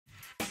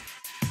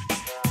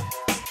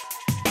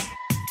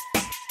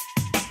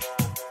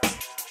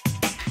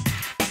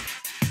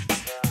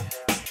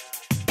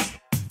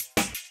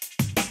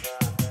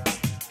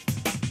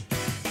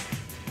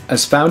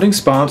As founding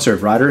sponsor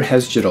of Ryder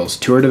Hesjedal's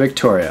Tour de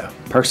Victoria,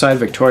 Parkside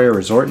Victoria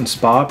Resort and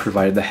Spa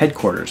provided the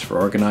headquarters for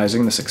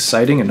organizing this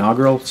exciting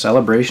inaugural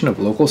celebration of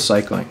local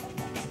cycling.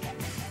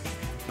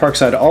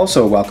 Parkside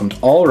also welcomed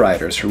all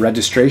riders for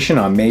registration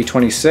on May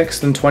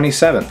 26th and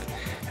 27th,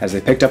 as they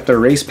picked up their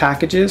race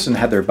packages and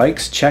had their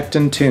bikes checked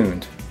and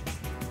tuned.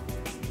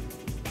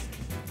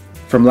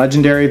 From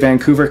legendary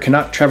Vancouver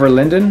Canuck Trevor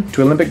Linden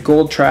to Olympic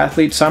gold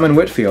triathlete Simon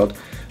Whitfield,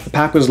 the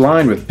pack was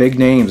lined with big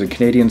names in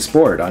Canadian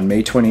sport on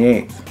May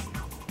 28th.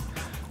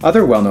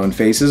 Other well-known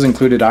faces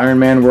included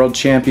Ironman world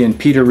champion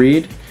Peter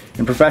Reid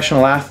and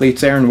professional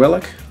athletes Aaron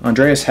Willick,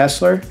 Andreas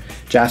Hessler,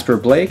 Jasper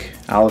Blake,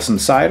 Alison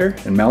Sider,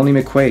 and Melanie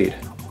McQuaid.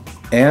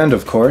 And,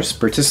 of course,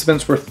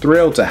 participants were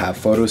thrilled to have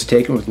photos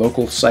taken with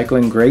local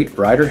cycling great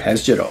Ryder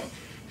Hesjedal.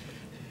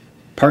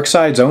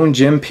 Parkside's own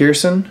Jim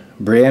Pearson,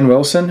 Brianne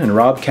Wilson, and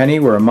Rob Kenny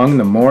were among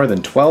the more than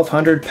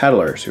 1,200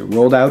 pedalers who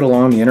rolled out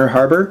along the Inner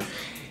Harbour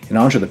and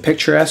onto the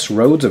picturesque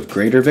roads of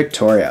Greater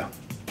Victoria.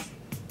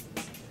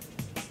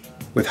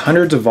 With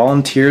hundreds of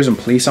volunteers and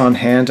police on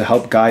hand to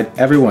help guide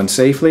everyone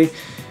safely,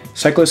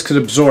 cyclists could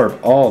absorb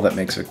all that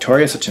makes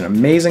Victoria such an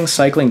amazing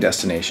cycling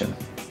destination.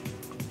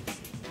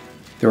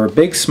 There were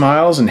big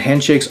smiles and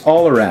handshakes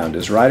all around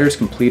as riders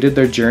completed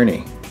their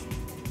journey.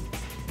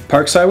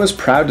 Parkside was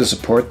proud to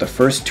support the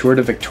first Tour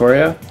de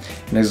Victoria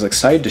and is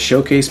excited to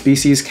showcase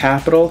BC's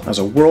capital as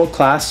a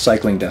world-class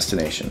cycling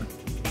destination.